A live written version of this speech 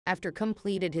After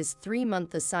completed his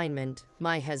 3-month assignment,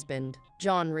 my husband,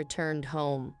 John, returned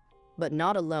home. But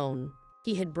not alone.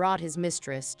 He had brought his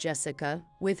mistress, Jessica,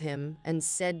 with him and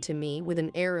said to me with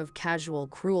an air of casual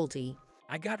cruelty,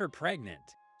 I got her pregnant,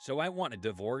 so I want a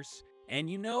divorce. And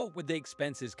with the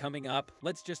expenses coming up,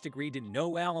 let's just agree to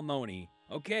no alimony,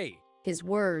 okay? His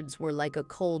words were like a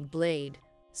cold blade,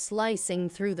 slicing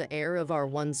through the air of our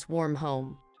once warm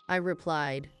home. I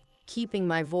replied, keeping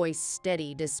my voice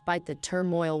steady despite the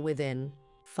turmoil within.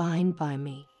 Fine by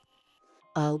me.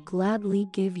 I'll gladly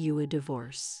give you a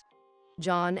divorce.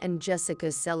 John and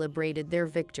Jessica celebrated their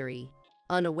victory.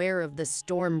 Unaware of the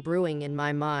storm brewing in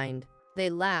my mind, they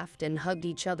laughed and hugged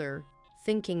each other,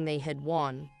 thinking they had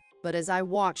won. But as I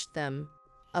watched them,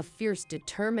 a fierce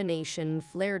determination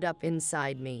flared up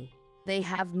inside me. They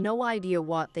have no idea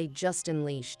what they just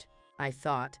unleashed, I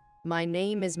thought. My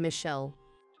name is Michelle,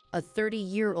 a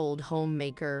 30-year-old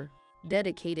homemaker,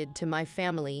 dedicated to my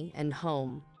family and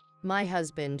home. My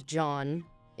husband, John,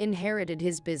 inherited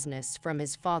his business from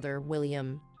his father,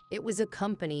 William. It was a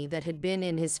company that had been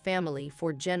in his family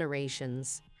for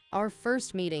generations. Our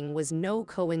first meeting was no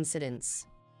coincidence.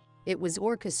 It was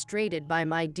orchestrated by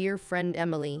my dear friend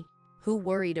Emily, who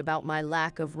worried about my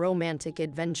lack of romantic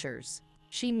adventures.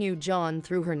 She knew John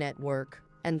through her network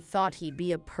and thought he'd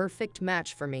be a perfect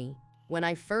match for me. When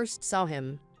I first saw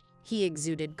him, he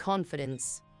exuded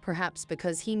confidence, perhaps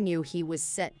because he knew he was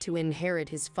set to inherit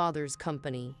his father's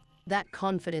company. That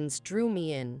confidence drew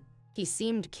me in. He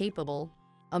seemed capable,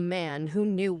 a man who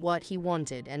knew what he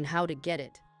wanted and how to get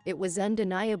it. It was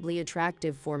undeniably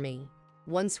attractive for me.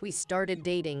 Once we started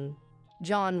dating,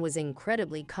 John was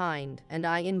incredibly kind and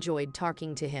I enjoyed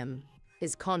talking to him.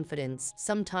 His confidence,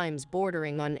 sometimes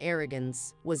bordering on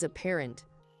arrogance, was apparent.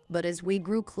 But as we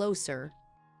grew closer,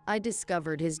 I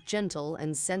discovered his gentle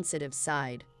and sensitive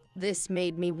side. This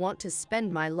made me want to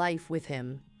spend my life with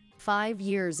him. 5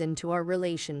 years into our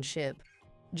relationship,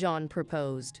 John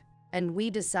proposed, and we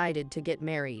decided to get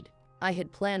married. I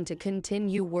had planned to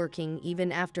continue working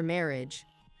even after marriage,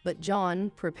 but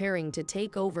John, preparing to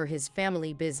take over his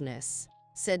family business,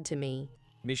 said to me,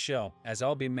 Michelle, as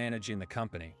I'll be managing the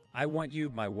company, I want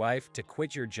you, my wife, to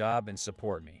quit your job and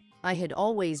support me. I had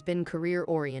always been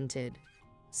career-oriented,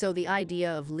 so the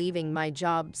idea of leaving my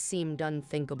job seemed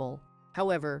unthinkable.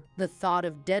 However, the thought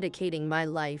of dedicating my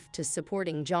life to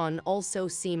supporting John also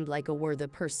seemed like a worthy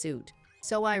pursuit,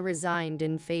 so I resigned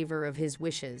in favor of his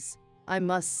wishes. I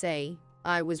must say,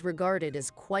 I was regarded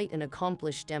as quite an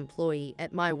accomplished employee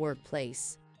at my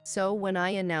workplace. So when I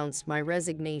announced my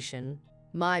resignation,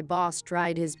 my boss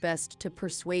tried his best to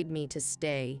persuade me to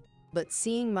stay. But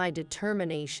seeing my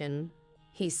determination,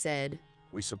 he said,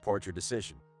 We support your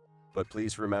decision, but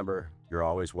please remember, you're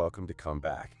always welcome to come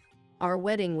back. Our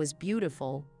wedding was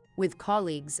beautiful, with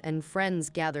colleagues and friends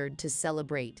gathered to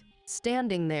celebrate.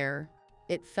 Standing there,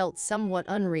 it felt somewhat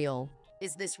unreal.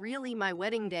 Is this really my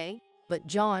wedding day? But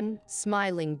John,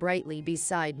 smiling brightly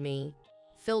beside me,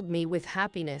 filled me with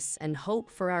happiness and hope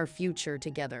for our future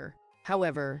together.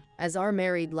 However, as our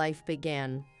married life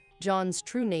began, John's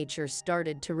true nature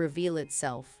started to reveal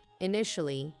itself.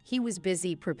 Initially, he was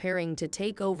busy preparing to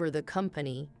take over the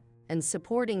company, and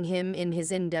supporting him in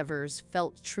his endeavors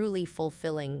felt truly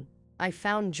fulfilling. I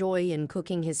found joy in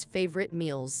cooking his favorite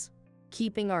meals,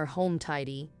 keeping our home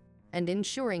tidy, and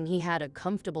ensuring he had a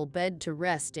comfortable bed to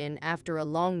rest in after a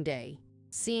long day.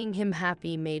 Seeing him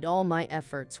happy made all my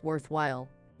efforts worthwhile.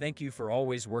 Thank you for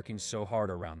always working so hard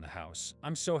around the house.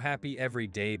 I'm so happy every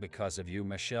day because of you,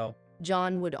 Michelle.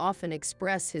 John would often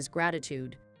express his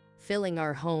gratitude, filling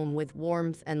our home with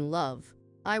warmth and love.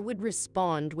 I would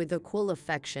respond with equal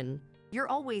affection. You're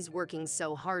always working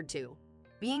so hard too.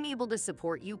 Being able to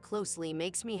support you closely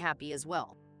makes me happy as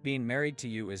well. Being married to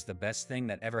you is the best thing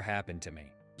that ever happened to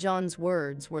me. John's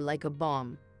words were like a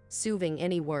balm, soothing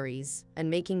any worries and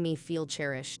making me feel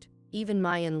cherished. Even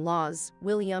my in-laws,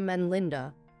 William and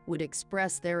Linda, would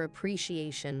express their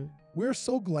appreciation. We're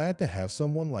so glad to have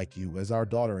someone like you as our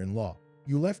daughter-in-law.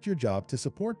 You left your job to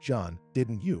support John,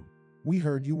 didn't you? We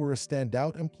heard you were a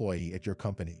standout employee at your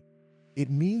company. It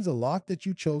means a lot that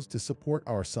you chose to support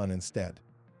our son instead.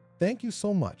 Thank you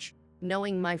so much.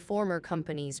 Knowing my former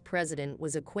company's president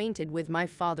was acquainted with my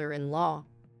father-in-law,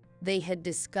 they had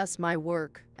discussed my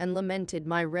work and lamented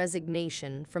my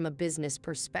resignation from a business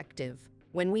perspective.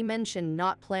 When we mentioned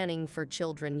not planning for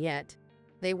children yet,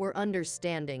 they were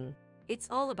understanding. It's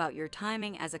all about your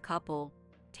timing as a couple.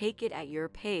 Take it at your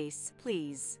pace,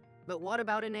 please. But what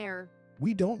about an heir?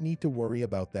 We don't need to worry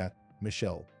about that,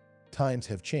 Michelle. Times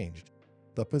have changed.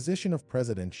 The position of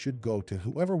president should go to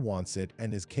whoever wants it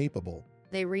and is capable.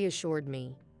 They reassured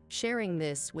me. Sharing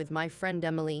this with my friend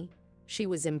Emily, she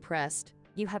was impressed,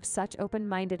 You have such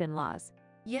open-minded in-laws.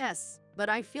 Yes, but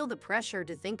I feel the pressure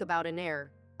to think about an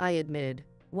heir, I admitted.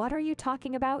 What are you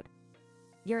talking about?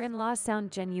 Your in-laws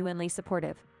sound genuinely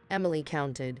supportive. Emily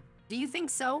countered. Do you think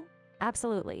so?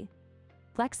 Absolutely.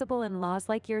 Flexible in-laws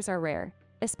like yours are rare,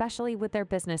 especially with their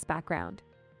business background.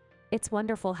 It's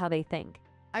wonderful how they think.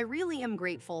 I really am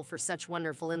grateful for such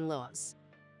wonderful in-laws.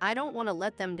 I don't want to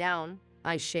let them down,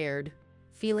 I shared,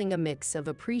 feeling a mix of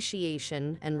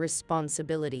appreciation and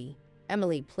responsibility.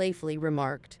 Emily playfully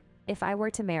remarked. If I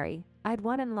were to marry, I'd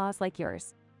want in-laws like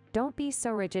yours. Don't be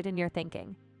so rigid in your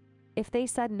thinking. If they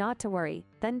said not to worry,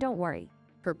 then don't worry.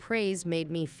 Her praise made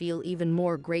me feel even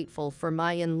more grateful for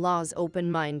my in-laws'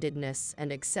 open-mindedness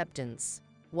and acceptance.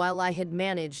 While I had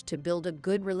managed to build a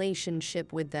good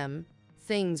relationship with them,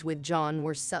 things with John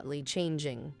were subtly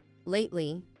changing.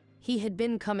 Lately, he had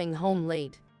been coming home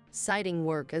late, citing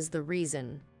work as the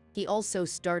reason. He also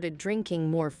started drinking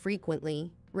more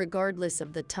frequently, regardless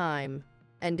of the time,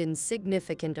 and in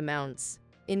significant amounts.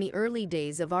 In the early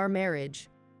days of our marriage,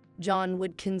 John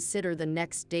would consider the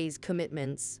next day's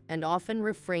commitments and often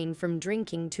refrain from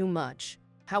drinking too much.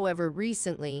 However,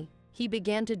 recently, he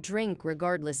began to drink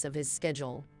regardless of his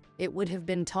schedule. It would have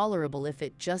been tolerable if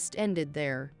it just ended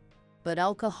there. But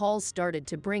alcohol started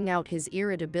to bring out his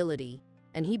irritability,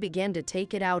 and he began to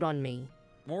take it out on me.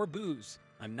 More booze.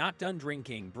 I'm not done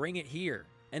drinking. Bring it here.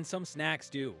 And some snacks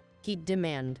too. He'd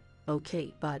demand.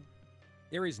 Okay, but...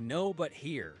 There is no but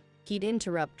here. He'd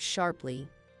interrupt sharply.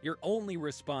 Your only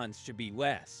response should be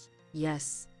less.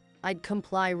 Yes. I'd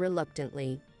comply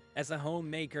reluctantly. As a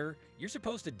homemaker, you're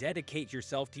supposed to dedicate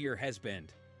yourself to your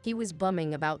husband. He was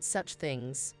bumming about such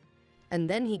things. And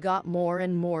then he got more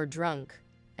and more drunk,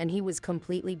 and he was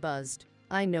completely buzzed.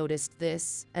 I noticed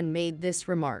this and made this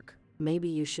remark. Maybe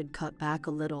you should cut back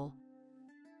a little.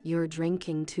 You're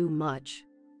drinking too much,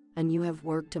 and you have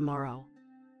work tomorrow.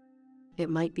 It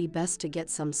might be best to get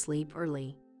some sleep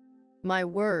early. My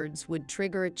words would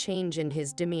trigger a change in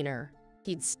his demeanor.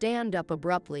 He'd stand up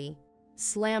abruptly,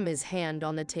 slam his hand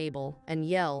on the table, and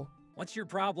yell, What's your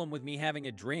problem with me having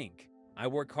a drink? I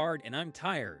work hard and I'm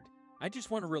tired. I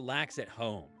just want to relax at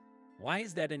home. Why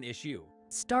is that an issue?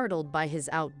 Startled by his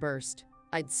outburst,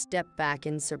 I'd step back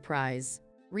in surprise.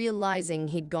 Realizing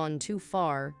he'd gone too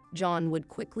far, John would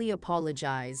quickly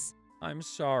apologize. I'm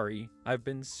sorry. I've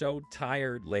been so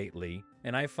tired lately,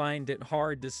 and I find it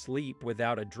hard to sleep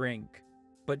without a drink.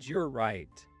 But you're right.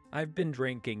 I've been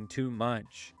drinking too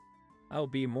much. I'll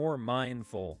be more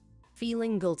mindful.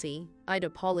 Feeling guilty, I'd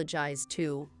apologize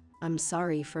too. I'm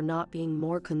sorry for not being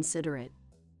more considerate.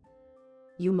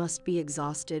 You must be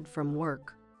exhausted from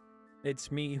work.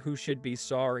 It's me who should be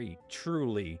sorry,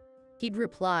 truly. He'd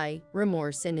reply,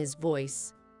 remorse in his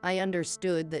voice. I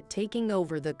understood that taking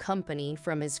over the company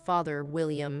from his father,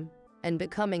 William, and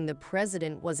becoming the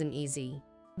president wasn't easy.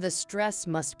 The stress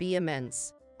must be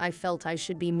immense. I felt I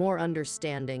should be more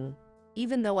understanding,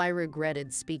 even though I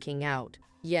regretted speaking out.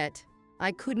 Yet,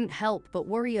 I couldn't help but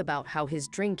worry about how his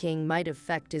drinking might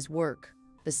affect his work,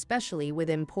 especially with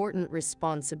important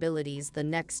responsibilities the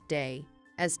next day.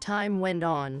 As time went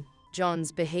on,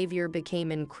 John's behavior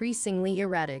became increasingly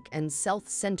erratic and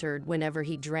self-centered whenever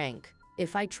he drank.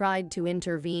 If I tried to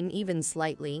intervene even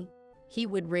slightly, he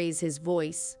would raise his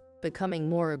voice, becoming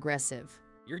more aggressive.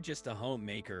 You're just a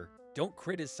homemaker. Don't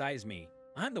criticize me.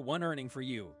 I'm the one earning for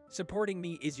you. Supporting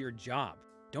me is your job.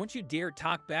 Don't you dare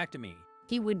talk back to me.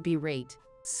 He would berate.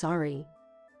 Sorry.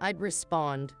 I'd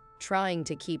respond, trying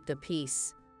to keep the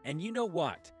peace. And you know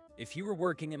what? If you were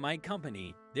working in my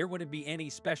company, there wouldn't be any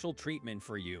special treatment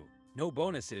for you. No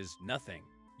bonuses, nothing.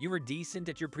 You were decent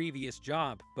at your previous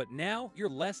job, but now you're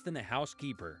less than a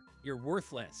housekeeper. You're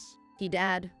worthless. He'd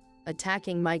add,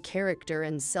 attacking my character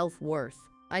and self-worth.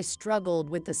 I struggled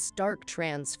with the stark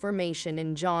transformation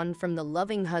in John from the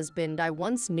loving husband I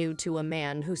once knew to a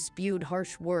man who spewed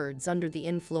harsh words under the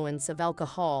influence of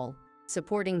alcohol.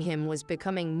 Supporting him was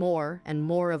becoming more and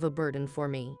more of a burden for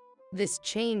me. This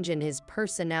change in his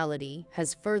personality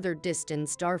has further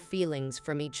distanced our feelings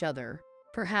from each other.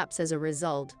 Perhaps as a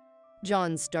result,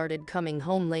 John started coming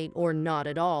home late or not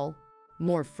at all,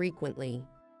 more frequently.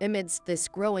 Amidst this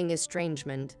growing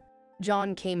estrangement,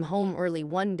 John came home early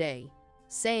one day,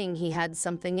 saying he had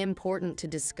something important to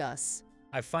discuss.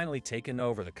 I've finally taken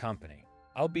over the company.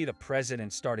 I'll be the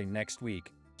president starting next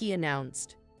week. He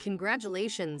announced.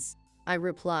 Congratulations, I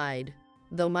replied,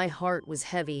 though my heart was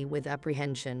heavy with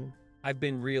apprehension. I've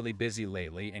been really busy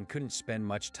lately and couldn't spend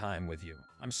much time with you.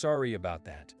 I'm sorry about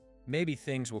that. Maybe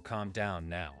things will calm down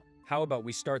now. How about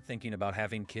we start thinking about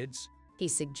having kids? He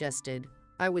suggested.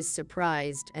 I was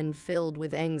surprised and filled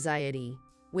with anxiety.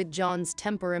 With John's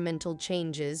temperamental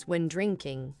changes when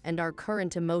drinking and our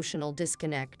current emotional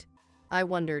disconnect, I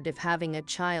wondered if having a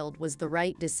child was the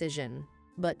right decision.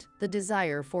 But the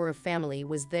desire for a family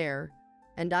was there,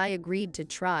 and I agreed to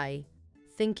try,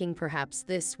 thinking perhaps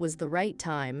this was the right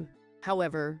time.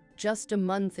 However, just a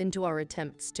month into our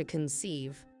attempts to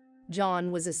conceive,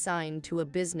 John was assigned to a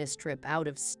business trip out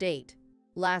of state,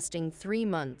 lasting 3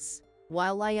 months.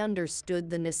 While I understood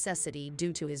the necessity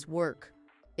due to his work,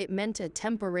 it meant a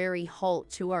temporary halt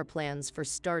to our plans for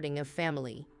starting a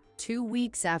family. 2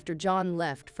 weeks after John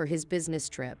left for his business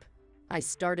trip, I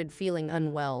started feeling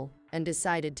unwell and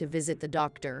decided to visit the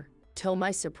doctor. To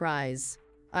my surprise,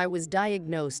 I was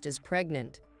diagnosed as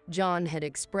pregnant. John had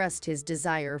expressed his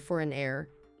desire for an heir,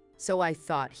 so I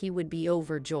thought he would be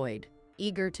overjoyed,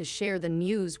 eager to share the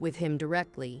news with him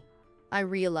directly. I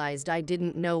realized I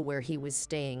didn't know where he was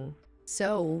staying,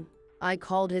 so I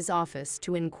called his office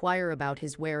to inquire about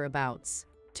his whereabouts.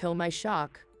 To my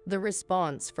shock, the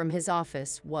response from his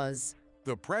office was,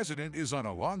 "The president is on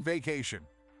a long vacation.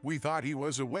 We thought he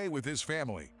was away with his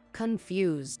family."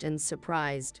 Confused and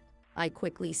surprised, I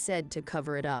quickly said to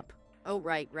cover it up, "Oh,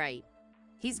 right.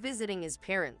 He's visiting his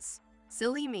parents.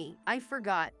 Silly me, I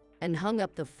forgot," and hung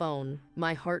up the phone,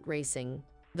 my heart racing.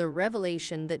 The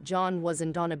revelation that John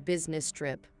wasn't on a business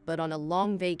trip, but on a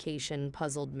long vacation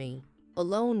puzzled me.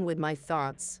 Alone with my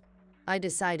thoughts, I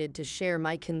decided to share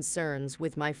my concerns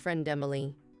with my friend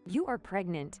Emily. You are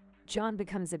pregnant. John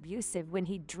becomes abusive when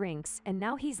he drinks, and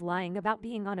now he's lying about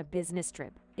being on a business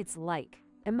trip. It's like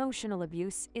emotional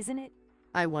abuse, isn't it?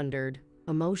 I wondered.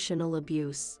 Emotional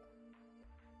abuse?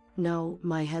 No,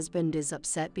 my husband is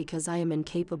upset because I am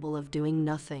incapable of doing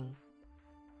nothing.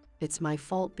 It's my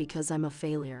fault because I'm a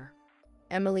failure.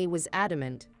 Emily was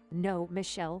adamant. No,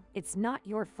 Michelle, it's not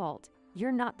your fault.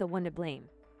 You're not the one to blame.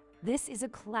 This is a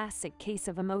classic case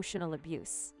of emotional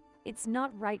abuse. It's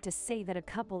not right to say that a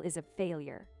couple is a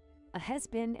failure. A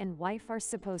husband and wife are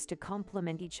supposed to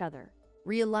complement each other.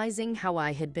 Realizing how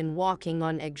I had been walking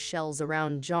on eggshells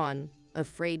around John,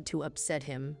 afraid to upset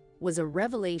him, was a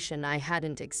revelation I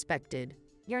hadn't expected.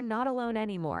 You're not alone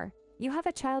anymore. You have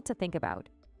a child to think about.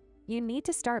 You need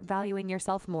to start valuing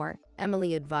yourself more.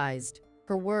 Emily advised.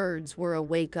 Her words were a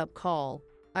wake-up call.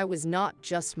 I was not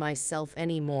just myself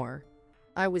anymore.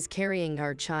 I was carrying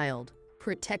our child.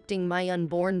 Protecting my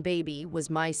unborn baby was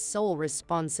my sole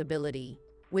responsibility.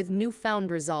 With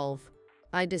newfound resolve,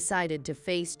 I decided to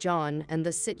face John and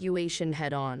the situation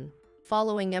head-on.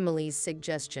 Following Emily's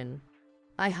suggestion,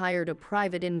 I hired a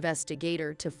private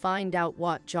investigator to find out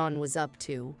what John was up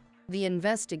to. The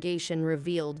investigation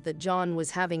revealed that John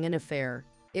was having an affair.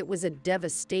 It was a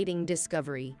devastating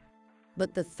discovery,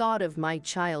 but the thought of my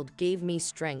child gave me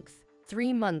strength.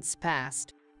 3 months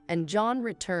passed, and John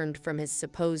returned from his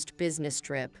supposed business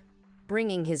trip,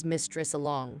 bringing his mistress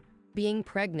along. Being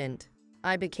pregnant,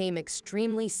 I became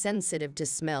extremely sensitive to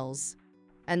smells,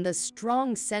 and the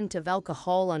strong scent of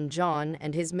alcohol on John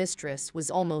and his mistress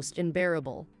was almost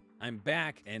unbearable. I'm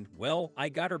back and, well, I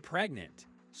got her pregnant.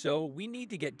 So we need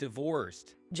to get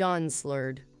divorced. John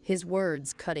slurred, his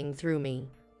words cutting through me.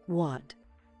 What?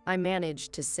 I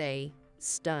managed to say,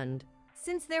 stunned.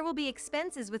 Since there will be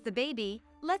expenses with the baby,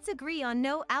 let's agree on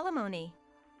no alimony.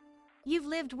 You've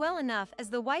lived well enough as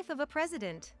the wife of a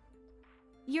president.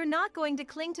 You're not going to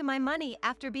cling to my money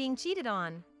after being cheated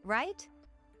on, right?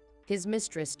 His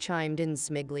mistress chimed in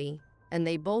smigly, and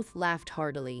they both laughed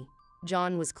heartily.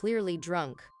 John was clearly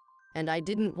drunk, and I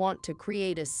didn't want to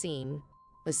create a scene,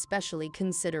 especially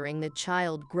considering the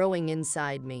child growing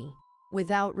inside me.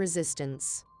 Without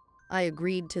resistance, I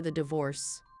agreed to the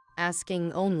divorce,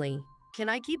 asking only, "Can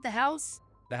I keep the house?"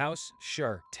 The house?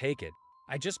 Sure, take it.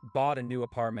 I just bought a new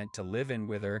apartment to live in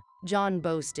with her. John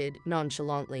boasted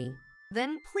nonchalantly.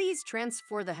 Then please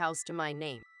transfer the house to my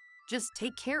name. Just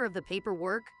take care of the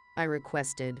paperwork, I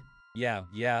requested. Yeah,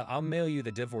 I'll mail you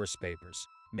the divorce papers.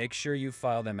 Make sure you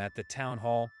file them at the town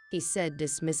hall. He said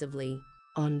dismissively.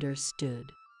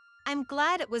 Understood. I'm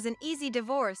glad it was an easy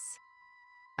divorce.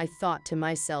 I thought to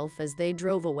myself as they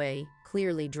drove away,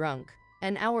 clearly drunk.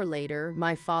 An hour later,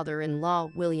 my father-in-law,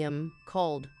 William,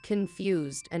 called,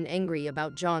 confused and angry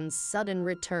about John's sudden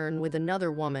return with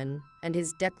another woman and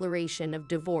his declaration of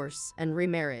divorce and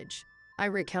remarriage. I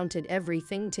recounted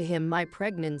everything to him: my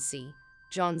pregnancy,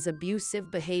 John's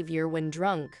abusive behavior when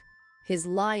drunk, his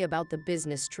lie about the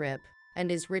business trip,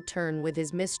 and his return with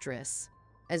his mistress,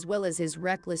 as well as his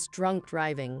reckless drunk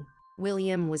driving.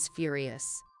 William was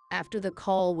furious. After the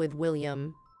call with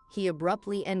William, he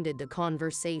abruptly ended the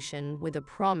conversation with a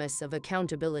promise of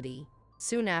accountability.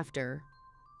 Soon after,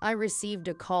 I received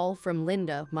a call from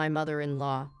Linda, my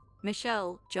mother-in-law.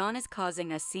 Michelle, John is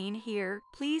causing a scene here.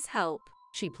 Please help.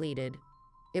 she pleaded.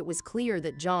 It was clear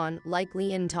that John,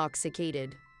 likely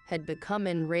intoxicated, had become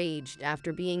enraged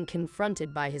after being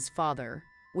confronted by his father.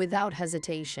 Without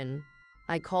hesitation,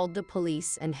 I called the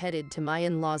police and headed to my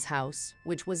in-laws' house,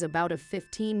 which was about a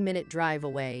 15-minute drive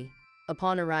away.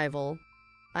 Upon arrival,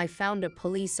 I found a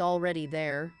police already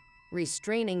there,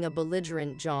 restraining a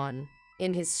belligerent John.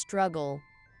 In his struggle,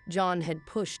 John had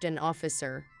pushed an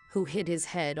officer, who hit his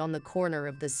head on the corner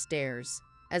of the stairs.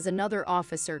 As another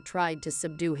officer tried to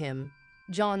subdue him,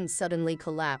 John suddenly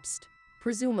collapsed,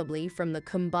 presumably from the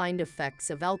combined effects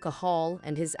of alcohol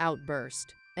and his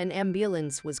outburst. An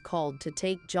ambulance was called to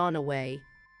take John away,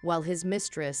 while his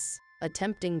mistress,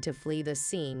 attempting to flee the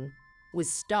scene,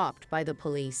 was stopped by the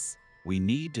police. "We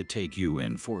need to take you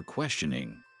in for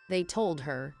questioning," they told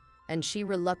her, and she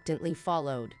reluctantly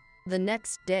followed. The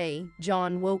next day,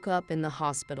 John woke up in the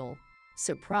hospital,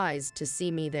 surprised to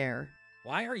see me there.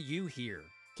 Why are you here?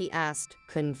 He asked,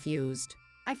 confused.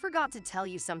 I forgot to tell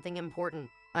you something important,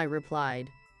 I replied.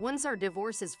 Once our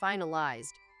divorce is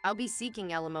finalized, I'll be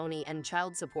seeking alimony and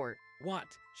child support. What?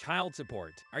 Child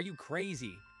support? Are you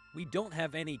crazy? We don't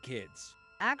have any kids.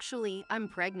 Actually, I'm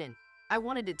pregnant. I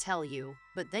wanted to tell you,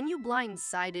 but then you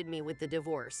blindsided me with the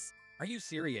divorce. Are you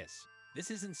serious? This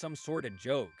isn't some sort of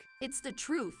joke. It's the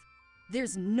truth.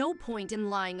 There's no point in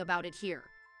lying about it here.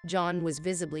 John was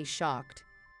visibly shocked,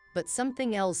 but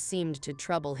something else seemed to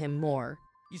trouble him more.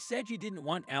 You said you didn't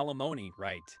want alimony,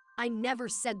 right? I never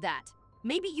said that.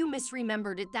 Maybe you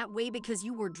misremembered it that way because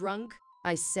you were drunk,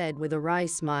 I said with a wry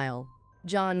smile.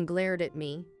 John glared at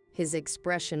me, his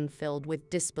expression filled with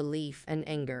disbelief and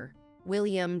anger.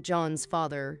 William, John's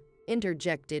father,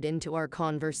 interjected into our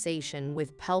conversation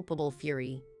with palpable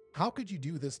fury. How could you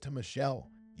do this to Michelle?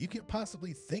 You can't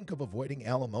possibly think of avoiding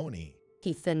alimony.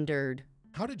 He thundered.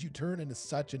 How did you turn into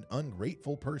such an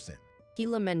ungrateful person? He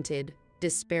lamented,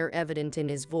 despair evident in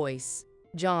his voice.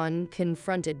 John,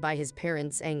 confronted by his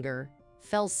parents' anger,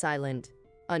 fell silent,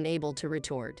 unable to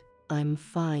retort. I'm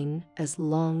fine as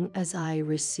long as I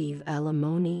receive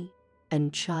alimony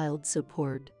and child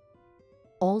support.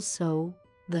 Also,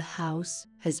 the house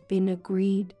has been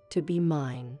agreed to be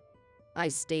mine, I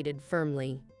stated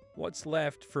firmly. What's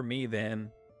left for me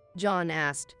then? John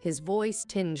asked, his voice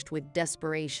tinged with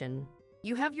desperation.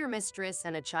 You have your mistress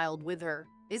and a child with her.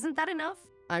 Isn't that enough?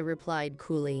 I replied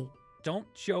coolly.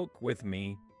 Don't joke with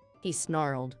me. He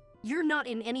snarled. You're not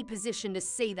in any position to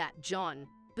say that, John.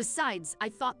 Besides, I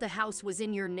thought the house was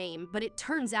in your name, but it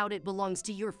turns out it belongs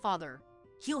to your father.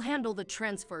 He'll handle the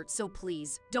transfer, so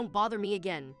please, don't bother me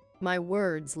again. My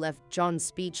words left John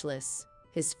speechless,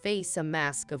 his face a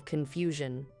mask of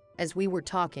confusion. As we were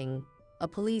talking, a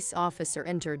police officer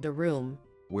entered the room.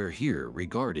 "We're here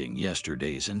regarding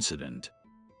yesterday's incident.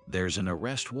 There's an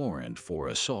arrest warrant for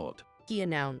assault," he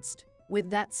announced. With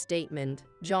that statement,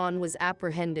 John was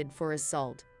apprehended for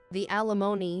assault. The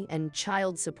alimony and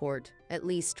child support, at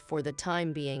least for the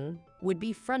time being, would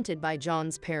be fronted by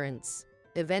John's parents.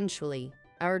 Eventually,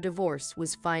 our divorce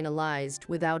was finalized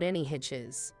without any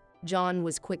hitches. John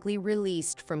was quickly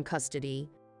released from custody,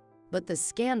 but the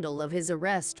scandal of his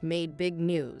arrest made big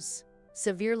news,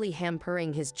 severely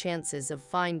hampering his chances of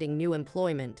finding new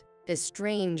employment.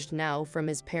 Estranged now from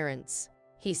his parents,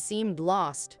 he seemed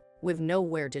lost, with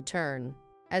nowhere to turn.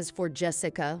 As for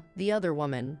Jessica, the other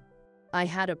woman, I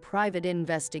had a private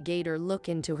investigator look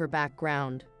into her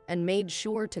background and made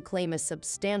sure to claim a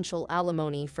substantial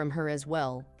alimony from her as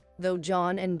well. Though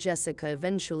John and Jessica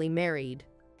eventually married,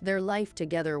 their life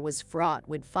together was fraught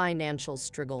with financial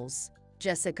struggles.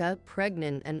 Jessica,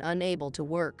 pregnant and unable to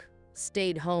work,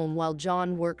 stayed home while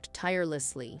John worked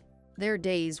tirelessly. Their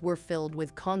days were filled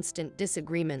with constant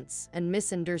disagreements and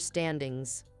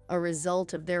misunderstandings, a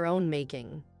result of their own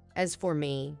making. As for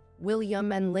me,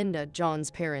 William and Linda,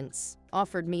 John's parents,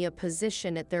 offered me a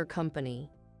position at their company.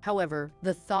 However,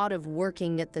 the thought of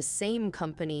working at the same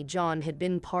company John had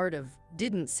been part of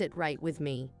didn't sit right with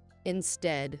me.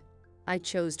 Instead, I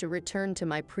chose to return to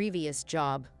my previous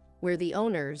job, where the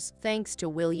owners, thanks to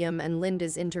William and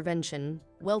Linda's intervention,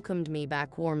 welcomed me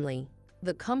back warmly.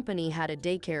 The company had a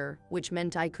daycare, which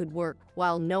meant I could work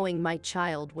while knowing my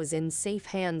child was in safe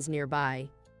hands nearby.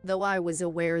 Though I was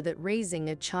aware that raising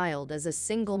a child as a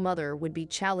single mother would be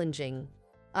challenging,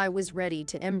 I was ready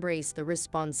to embrace the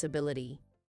responsibility.